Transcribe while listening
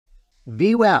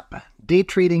VWAP, day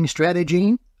trading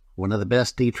strategy, one of the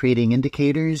best day trading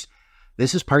indicators.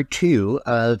 This is part 2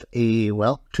 of a,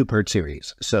 two-part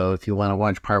series. So if you want to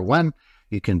watch part 1,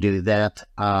 you can do that.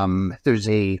 There's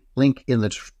a link in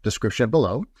the description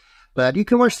below, but you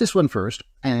can watch this one first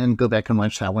and go back and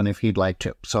watch that one if you'd like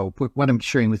to. So what I'm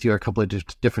sharing with you are a couple of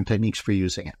different techniques for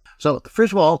using it. So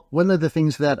first of all, one of the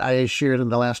things that I shared in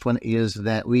the last one is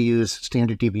that we use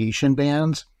standard deviation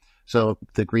bands. So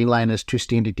the green line is 2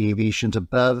 standard deviations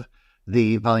above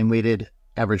the volume-weighted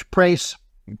average price,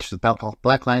 which is the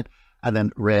black line, and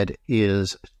then red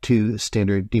is 2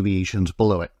 standard deviations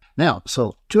below it. Now,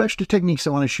 so 2 extra techniques I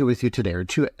want to share with you today, or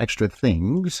 2 extra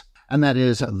things, and that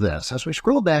is this. As we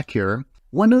scroll back here,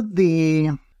 one of the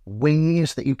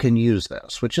ways that you can use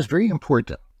this, which is very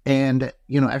important, and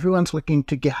everyone's looking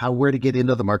to get where to get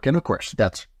into the market, and of course,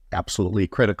 that's absolutely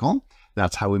critical.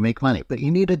 That's how we make money. But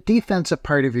you need a defensive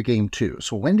part of your game too.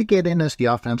 So when to get in is the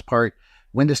offense part,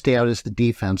 when to stay out is the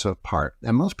defensive part.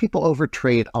 And most people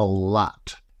overtrade a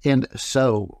lot. And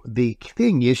so the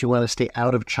thing is you want to stay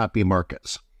out of choppy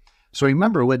markets. So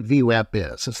remember what VWAP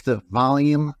is. It's the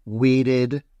volume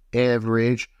weighted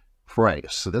average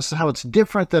price. So this is how it's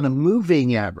different than a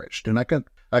moving average. Do not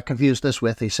confuse this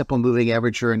with a simple moving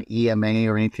average or an EMA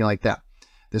or anything like that.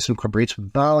 This incorporates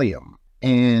volume.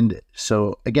 And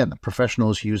so, again, the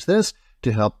professionals use this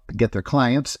to help get their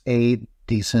clients a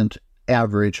decent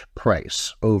average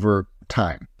price over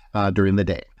time during the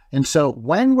day. And so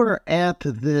when we're at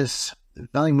this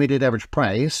volume-weighted average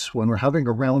price, when we're hovering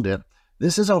around it,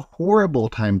 this is a horrible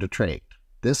time to trade.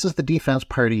 This is the defense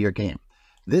part of your game.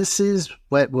 This is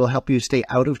what will help you stay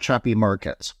out of choppy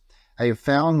markets. I have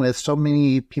found with so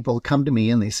many people come to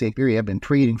me and they say, Barry, I've been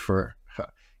trading for...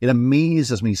 It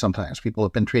amazes me sometimes. People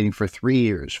have been trading for 3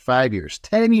 years, 5 years,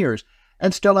 10 years,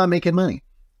 and still not making money.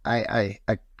 I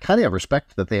kind of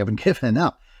respect that they haven't given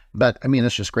up. But, I mean,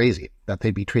 it's just crazy that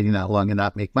they'd be trading that long and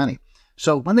not make money.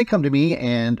 So when they come to me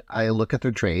and I look at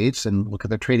their trades and look at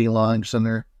their trading logs and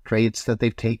their trades that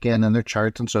they've taken and their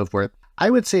charts and so forth, I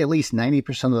would say at least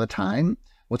 90% of the time,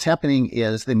 what's happening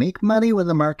is they make money when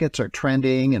the markets are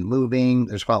trending and moving,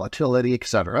 there's volatility,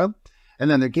 etc., and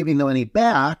then they're giving the money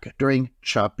back during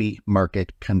choppy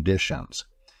market conditions.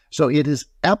 So it is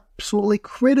absolutely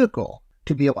critical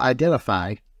to be able to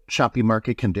identify choppy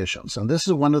market conditions. And this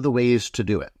is one of the ways to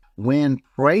do it. When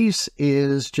price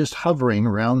is just hovering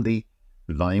around the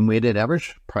volume-weighted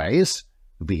average price,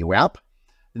 VWAP,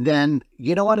 then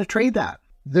you don't want to trade that.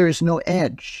 There's no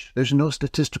edge. There's no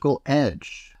statistical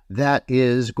edge. That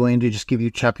is going to just give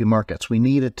you choppy markets. We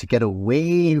need it to get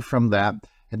away from that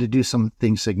and to do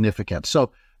something significant.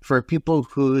 So for people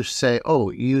who say,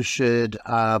 oh, you should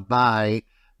buy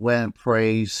when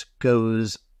price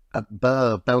goes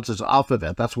above, bounces off of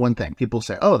it, that's one thing. People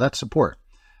say, oh, that's support.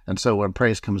 And so when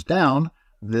price comes down,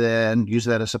 then use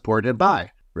that as support and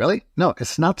buy. Really? No,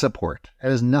 it's not support. It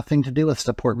has nothing to do with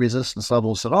support resistance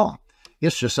levels at all.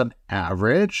 It's just an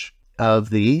average of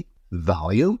the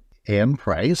volume and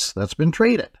price that's been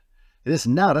traded. It is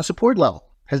not a support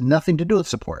level. It has nothing to do with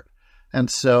support. And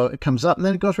so it comes up and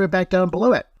then it goes right back down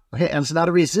below it. Okay, and it's not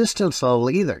a resistance level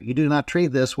either. You do not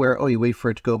trade this where, oh, you wait for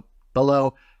it to go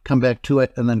below, come back to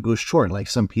it, and then go short like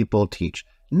some people teach.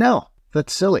 No,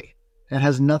 that's silly. It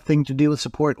has nothing to do with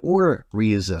support or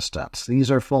resistance.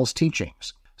 These are false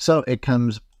teachings. So it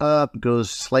comes up, goes,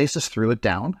 slices through it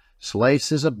down,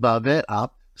 slices above it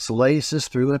up, slices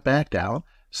through it back down,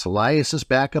 slices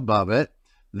back above it.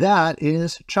 That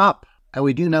is chop. And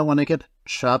we do not want to get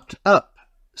chopped up.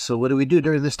 So what do we do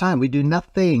during this time? We do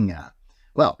nothing.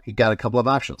 Well, you got a couple of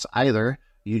options. Either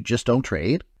you just don't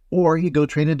trade, or you go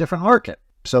trade a different market.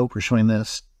 So we're showing the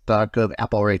stock of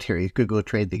Apple right here. You could go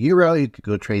trade the euro, you could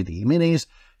go trade the minis,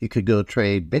 you could go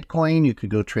trade Bitcoin, you could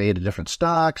go trade a different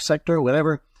stock, sector,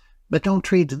 whatever. But don't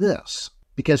trade this,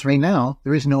 because right now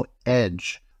there is no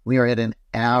edge. We are at an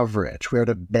average. We're at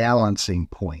a balancing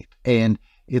point. And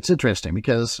it's interesting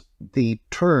because the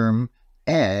term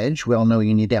edge, well, no,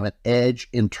 you need to have an edge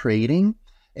in trading.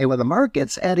 And when the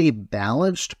market's at a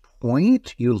balanced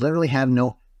point, you literally have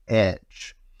no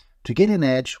edge. To get an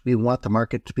edge, we want the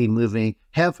market to be moving,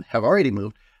 have already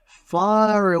moved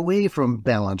far away from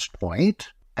balanced point,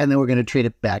 and then we're going to trade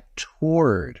it back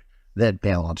toward that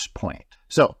balanced point.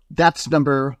 So that's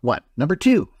number 1. Number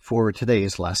 2 for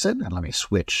today's lesson, and let me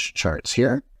switch charts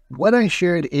here. What I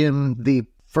shared in the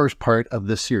first part of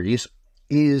this series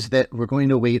is that we're going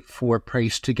to wait for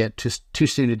price to get to 2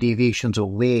 standard deviations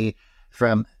away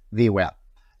from VWAP,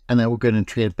 and then we're going to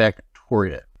trade it back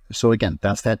toward it. So again,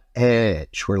 that's that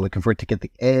edge. We're looking for it to get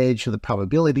the edge of the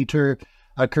probability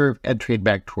curve and trade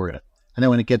back toward it. And then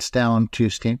when it gets down to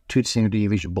 2 standard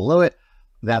deviation below it,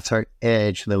 That's our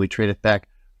edge. Then we trade it back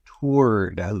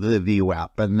toward the VWAP,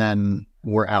 and then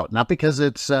we're out. Not because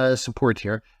it's support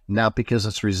here, not because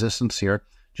it's resistance here,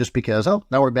 just because, oh,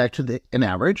 now we're back to an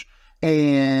average,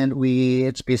 and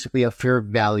it's basically a fair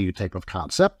value type of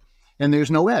concept, and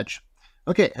there's no edge.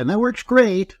 Okay, and that works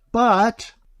great,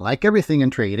 but like everything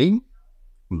in trading,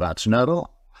 that's not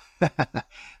all.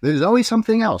 There's always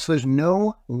something else. There's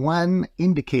no one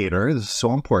indicator. This is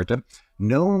so important.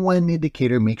 No one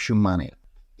indicator makes you money.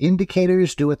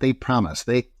 Indicators do what they promise.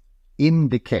 They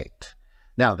indicate.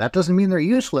 Now, that doesn't mean they're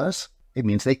useless. It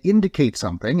means they indicate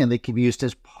something, and they can be used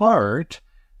as part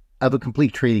of a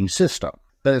complete trading system.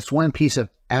 But it's one piece of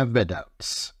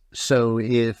evidence. So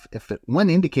if one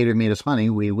indicator made us money,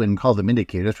 we wouldn't call them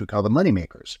indicators, we'd call them money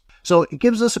makers. So it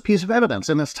gives us a piece of evidence,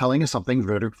 and it's telling us something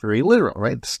very, very literal,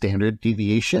 right? The standard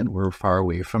deviation, we're far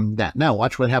away from that. Now,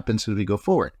 watch what happens as we go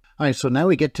forward. All right, so now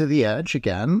we get to the edge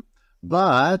again,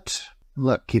 but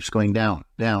look, keeps going down,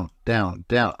 down, down,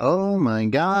 down. Oh my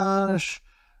gosh.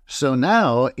 So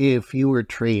now if you were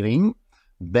trading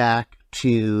back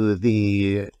to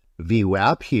the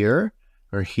VWAP here,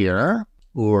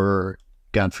 or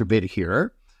God forbid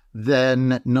here,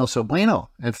 then no so bueno.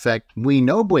 In fact, we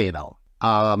know bueno.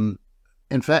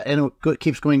 In fact, and it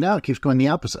keeps going down, it keeps going the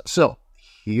opposite. So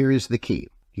here's the key.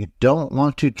 You don't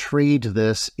want to trade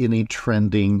this in a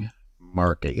trending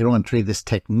market. You don't want to trade this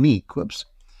technique,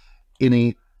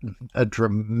 in a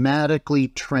dramatically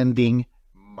trending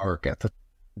market.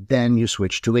 Then you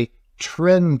switch to a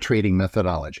trend trading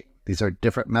methodology. These are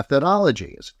different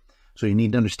methodologies. So you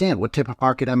need to understand, what type of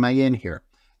market am I in here?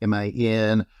 Am I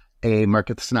in a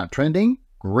market that's not trending?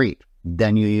 Great.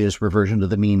 Then you use reversion to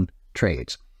the mean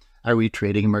trades. Are we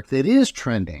trading a market that is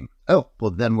trending? Oh,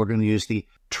 well, then we're going to use the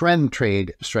trend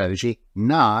trade strategy,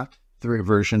 not the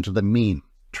reversion to the mean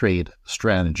trade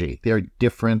strategy. They are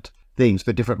different things.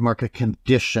 They're different market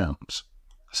conditions.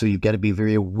 So you've got to be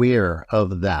very aware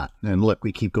of that. And look,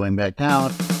 we keep going back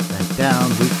down, back down.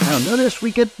 Now notice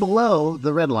we get below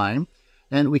the red line,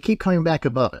 and we keep coming back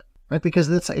above it, right? Because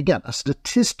that's, again, a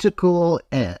statistical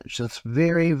edge. That's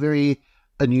very, very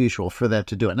unusual for that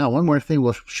to do it. Now, one more thing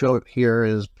we'll show here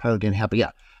is probably going to happen.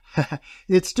 Yeah,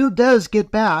 it still does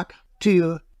get back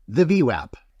to the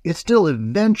VWAP. It still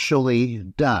eventually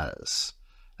does.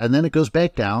 And then it goes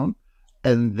back down.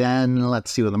 And then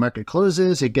let's see, when the market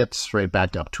closes, it gets right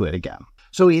back up to it again.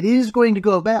 So it is going to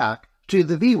go back to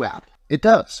the VWAP. It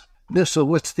does. So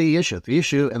what's the issue? The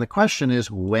issue and the question is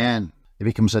when. It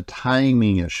becomes a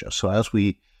timing issue. So as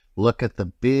we look at the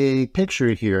big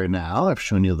picture here now, I've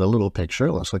shown you the little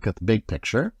picture. Let's look at the big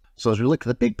picture. So as we look at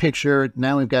the big picture,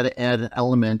 now we've got to add an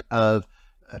element of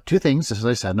two things. As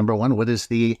I said, number one, what is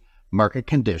the market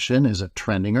condition? Is it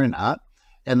trending or not?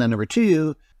 And then number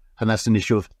two, and that's an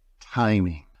issue of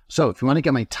timing. So if you want to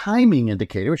get my timing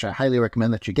indicator, which I highly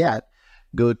recommend that you get,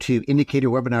 go to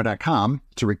indicatorwebinar.com.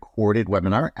 It's a recorded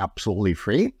webinar, absolutely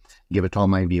free. Give it to all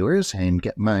my viewers and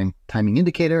get my timing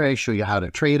indicator. I show you how to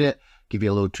trade it, give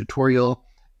you a little tutorial,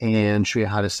 and show you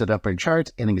how to set up our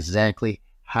charts and exactly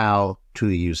how to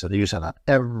use it. I use it on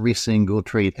every single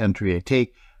trade entry I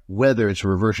take, whether it's a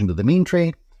reversion to the mean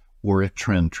trade or a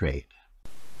trend trade.